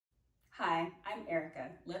Hi, I'm Erica.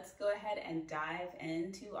 Let's go ahead and dive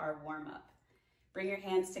into our warm-up. Bring your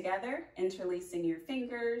hands together, interlacing your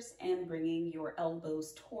fingers and bringing your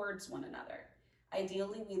elbows towards one another.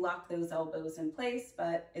 Ideally, we lock those elbows in place,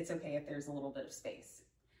 but it's okay if there's a little bit of space.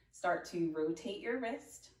 Start to rotate your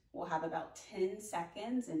wrist. We'll have about 10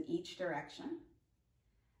 seconds in each direction.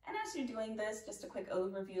 And as you're doing this, just a quick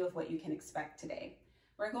overview of what you can expect today.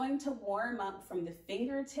 We're going to warm up from the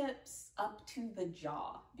fingertips up to the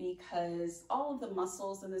jaw because all of the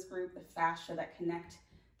muscles in this group, the fascia that connect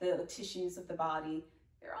the tissues of the body,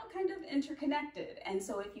 they're all kind of interconnected. And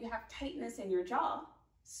so if you have tightness in your jaw,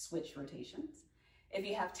 switch rotations. If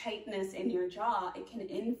you have tightness in your jaw, it can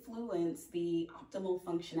influence the optimal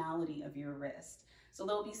functionality of your wrist. So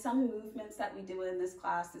there'll be some movements that we do in this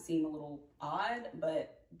class that seem a little odd,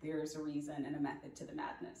 but there's a reason and a method to the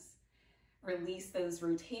madness. Release those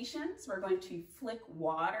rotations. We're going to flick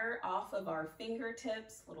water off of our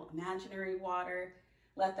fingertips, little imaginary water.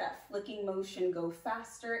 Let that flicking motion go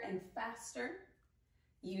faster and faster.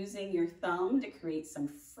 Using your thumb to create some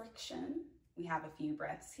friction. We have a few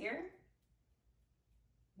breaths here.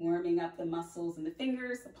 Warming up the muscles in the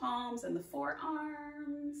fingers, the palms, and the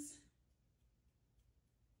forearms.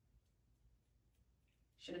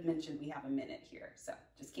 Should have mentioned we have a minute here, so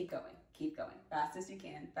just keep going, fast as you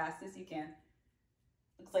can, fast as you can.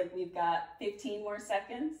 Looks like we've got 15 more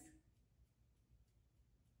seconds.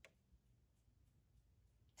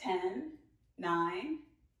 10, 9,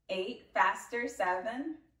 8, faster,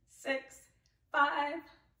 7, 6, 5,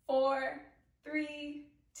 4, 3,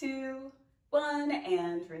 2, 1,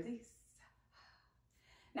 and release.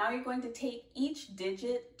 Now you're going to take each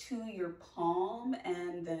digit to your palm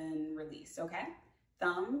and then release, okay?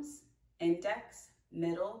 Thumbs, index,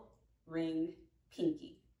 middle, ring,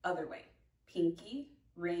 pinky. Other way. Pinky,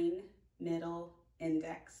 ring, middle,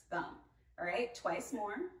 index, thumb. All right, twice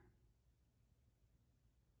more.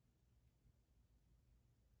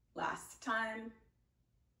 Last time.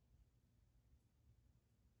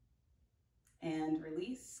 And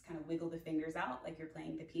release. Kind of wiggle the fingers out like you're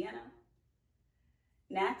playing the piano.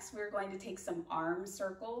 Next, we're going to take some arm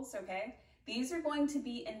circles, okay? These are going to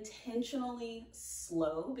be intentionally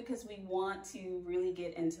slow because we want to really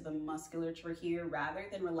get into the musculature here rather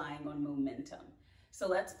than relying on momentum. So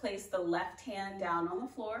let's place the left hand down on the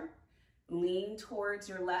floor, lean towards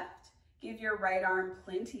your left, give your right arm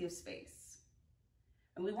plenty of space.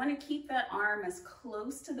 And we want to keep that arm as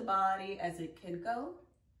close to the body as it can go,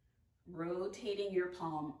 rotating your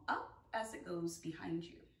palm up as it goes behind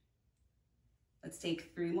you. Let's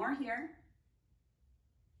take 3 more here.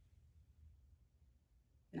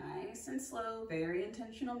 Nice and slow, very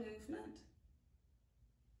intentional movement.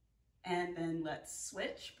 And then let's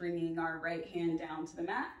switch, bringing our right hand down to the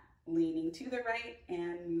mat, leaning to the right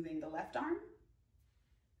and moving the left arm.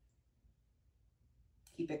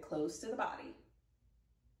 Keep it close to the body.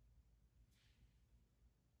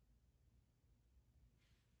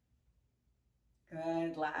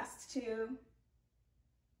 Good, last 2.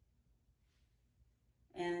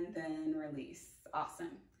 And then release,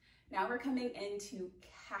 awesome. Now we're coming into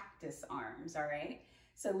cactus arms, all right?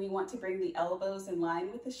 So we want to bring the elbows in line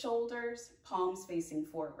with the shoulders, palms facing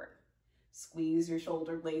forward. Squeeze your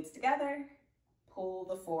shoulder blades together, pull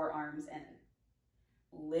the forearms in.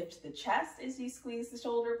 Lift the chest as you squeeze the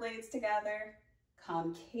shoulder blades together,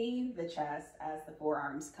 concave the chest as the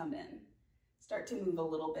forearms come in. Start to move a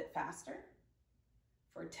little bit faster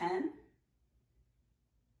for 10,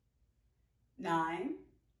 9,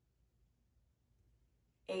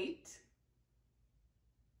 8,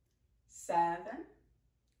 7,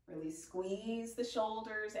 really squeeze the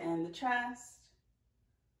shoulders and the chest,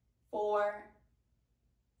 4,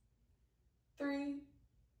 3,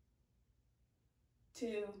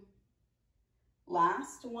 2,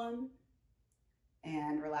 last 1,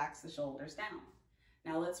 and relax the shoulders down.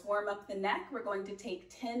 Now let's warm up the neck. We're going to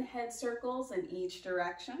take 10 head circles in each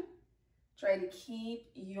direction. Try to keep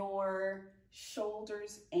your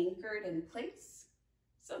shoulders anchored in place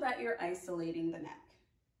so that you're isolating the neck.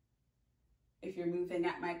 If you're moving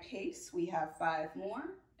at my pace, we have 5 more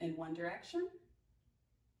in one direction.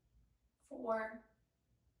 4,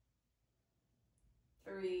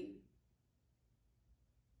 3,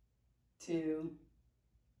 2,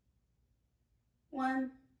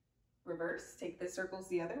 1. Reverse, take the circles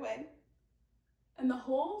the other way. And the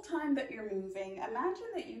whole time that you're moving,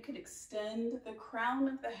 imagine that you could extend the crown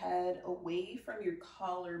of the head away from your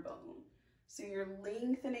collarbone. So you're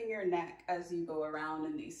lengthening your neck as you go around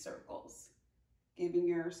in these circles, giving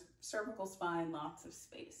your cervical spine lots of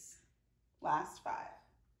space. Last 5.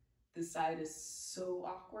 This side is so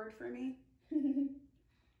awkward for me.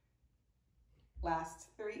 Last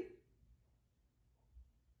 3,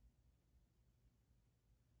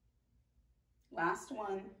 Last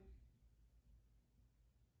one.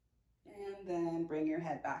 And then bring your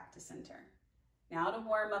head back to center. Now to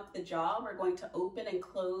warm up the jaw, we're going to open and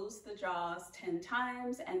close the jaws 10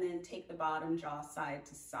 times and then take the bottom jaw side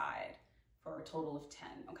to side for a total of 10,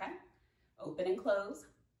 okay? Open and close.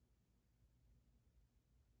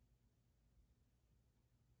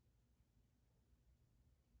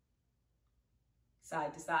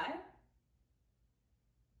 Side to side.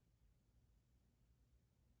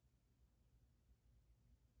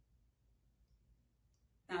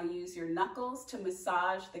 Now use your knuckles to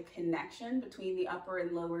massage the connection between the upper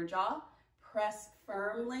and lower jaw. Press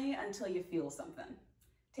firmly until you feel something.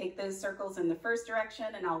 Take those circles in the first direction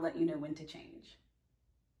and I'll let you know when to change.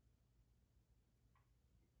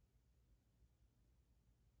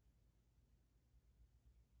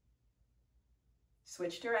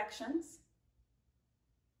 Switch directions.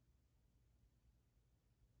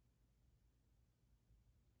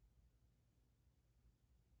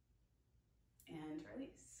 And release.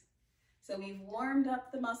 So we've warmed up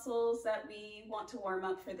the muscles that we want to warm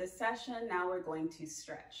up for this session. Now we're going to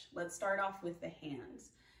stretch. Let's start off with the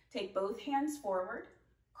hands. Take both hands forward,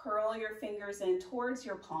 curl your fingers in towards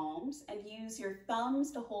your palms, and use your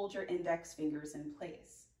thumbs to hold your index fingers in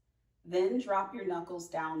place. Then drop your knuckles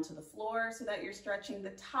down to the floor so that you're stretching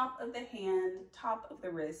the top of the hand, top of the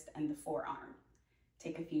wrist, and the forearm.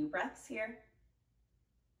 Take a few breaths here.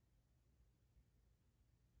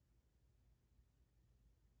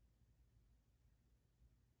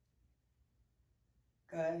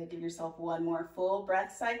 Good, give yourself one more full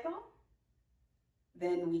breath cycle.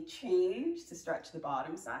 Then we change to stretch the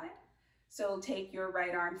bottom side. So take your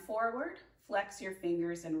right arm forward, flex your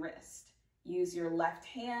fingers and wrist. Use your left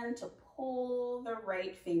hand to pull the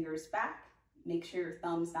right fingers back. Make sure your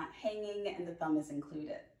thumb's not hanging and the thumb is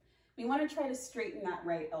included. We want to try to straighten that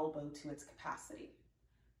right elbow to its capacity.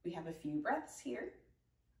 We have a few breaths here.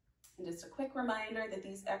 And just a quick reminder that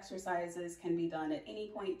these exercises can be done at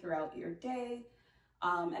any point throughout your day.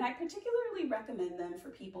 And I particularly recommend them for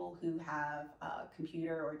people who have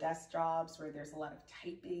computer or desk jobs where there's a lot of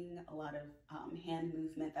typing, a lot of hand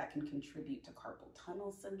movement that can contribute to carpal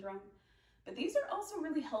tunnel syndrome. But these are also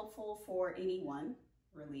really helpful for anyone,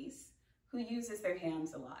 release, who uses their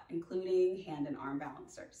hands a lot, including hand and arm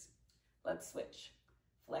balancers. Let's switch.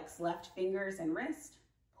 Flex left fingers and wrist,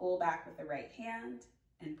 pull back with the right hand,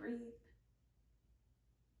 and breathe.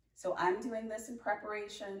 So I'm doing this in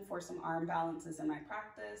preparation for some arm balances in my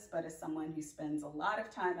practice, but as someone who spends a lot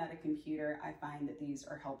of time at a computer, I find that these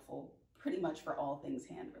are helpful pretty much for all things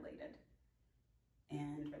hand related.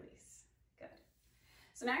 And release. Good.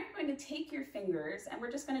 So now you're going to take your fingers and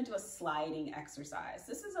we're just going to do a sliding exercise.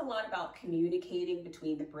 This is a lot about communicating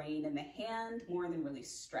between the brain and the hand more than really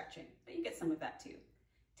stretching, but you get some of that too.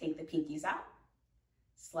 Take the pinkies out,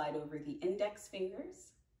 slide over the index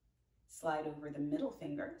fingers, slide over the middle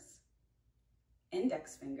fingers,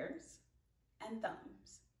 index fingers, and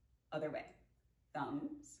thumbs. Other way.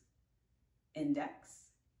 Thumbs, index,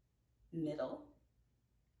 middle,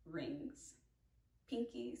 rings,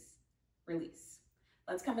 pinkies, release.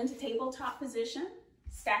 Let's come into tabletop position,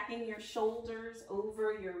 stacking your shoulders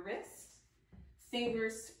over your wrists,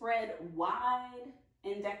 fingers spread wide,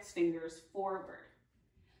 index fingers forward.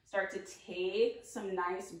 Start to take some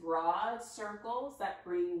nice broad circles that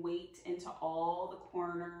bring weight into all the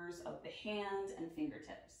corners of the hands and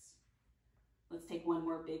fingertips. Let's take one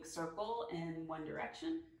more big circle in one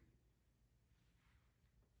direction.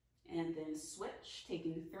 And then switch,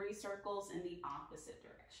 taking 3 circles in the opposite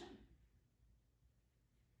direction.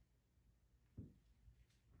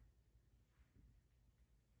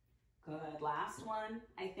 Good, last one.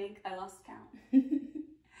 I think I lost count.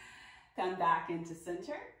 Come back into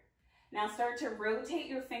center. Now start to rotate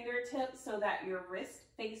your fingertips so that your wrists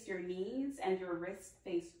face your knees and your wrists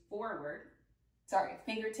face forward. Sorry,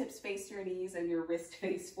 fingertips face your knees and your wrist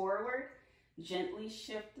face forward. Gently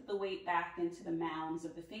shift the weight back into the mounds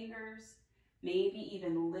of the fingers. Maybe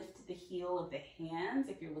even lift the heel of the hands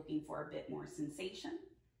if you're looking for a bit more sensation.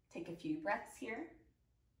 Take a few breaths here.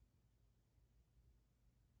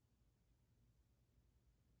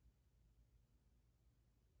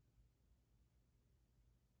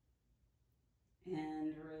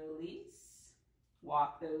 And release.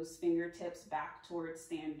 Walk those fingertips back towards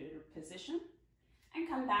standard position and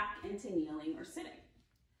come back into kneeling or sitting.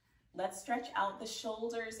 Let's stretch out the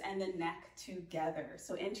shoulders and the neck together.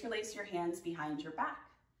 So interlace your hands behind your back.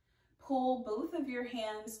 Pull both of your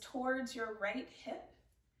hands towards your right hip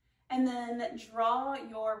and then draw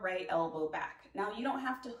your right elbow back. Now you don't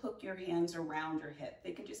have to hook your hands around your hip.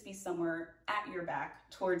 They could just be somewhere at your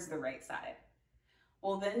back towards the right side.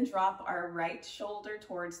 We'll then drop our right shoulder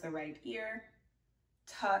towards the right ear,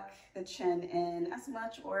 Tuck the chin in as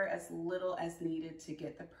much or as little as needed to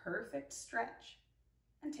get the perfect stretch.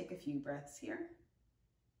 And take a few breaths here.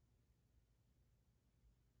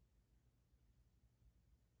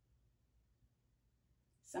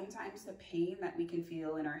 Sometimes the pain that we can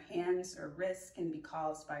feel in our hands or wrists can be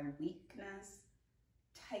caused by weakness,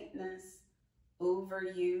 tightness,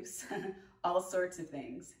 overuse, all sorts of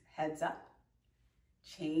things. Heads up,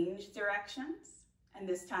 change directions, and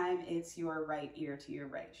this time it's your right ear to your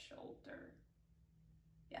right shoulder.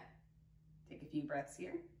 Yeah, take a few breaths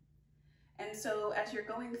here. And so as you're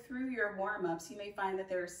going through your warm-ups, you may find that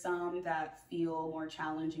there are some that feel more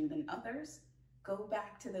challenging than others. Go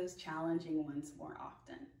back to those challenging ones more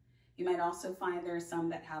often. You might also find there are some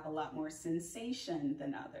that have a lot more sensation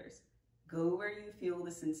than others. Go where you feel the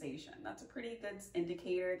sensation. That's a pretty good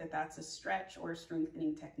indicator that that's a stretch or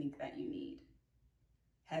strengthening technique that you need.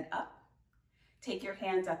 Head up. Take your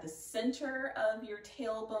hands at the center of your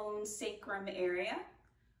tailbone sacrum area.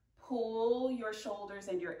 Pull your shoulders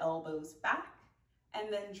and your elbows back, and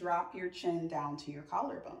then drop your chin down to your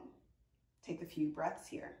collarbone. Take a few breaths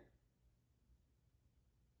here.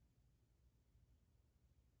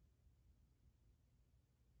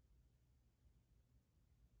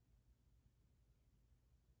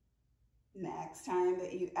 Next time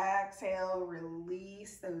that you exhale,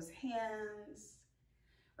 release those hands.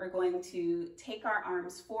 We're going to take our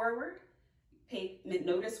arms forward.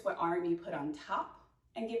 Notice what arm you put on top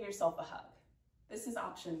and give yourself a hug. This is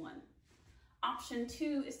option 1. Option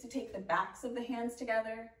 2 is to take the backs of the hands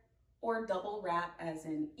together or double wrap as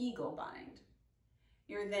in eagle bind.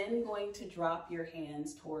 You're then going to drop your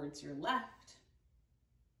hands towards your left,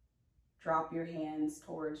 drop your hands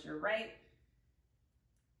towards your right,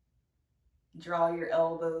 draw your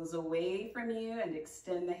elbows away from you and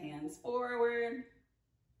extend the hands forward,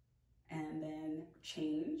 and then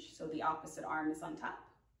change, so the opposite arm is on top.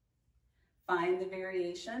 Find the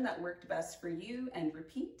variation that worked best for you and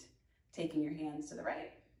repeat, taking your hands to the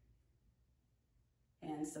right,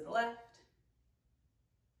 hands to the left,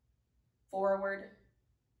 forward,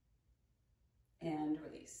 and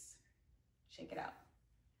release. Shake it out.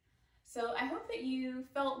 So I hope that you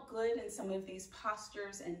felt good in some of these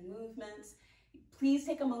postures and movements. Please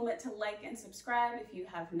take a moment to like and subscribe if you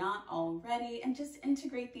have not already, and just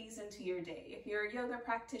integrate these into your day. If you're a yoga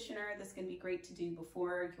practitioner, this can be great to do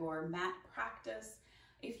before your mat practice.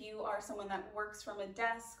 If you are someone that works from a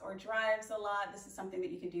desk or drives a lot, this is something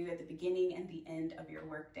that you can do at the beginning and the end of your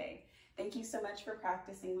workday. Thank you so much for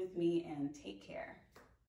practicing with me, and take care.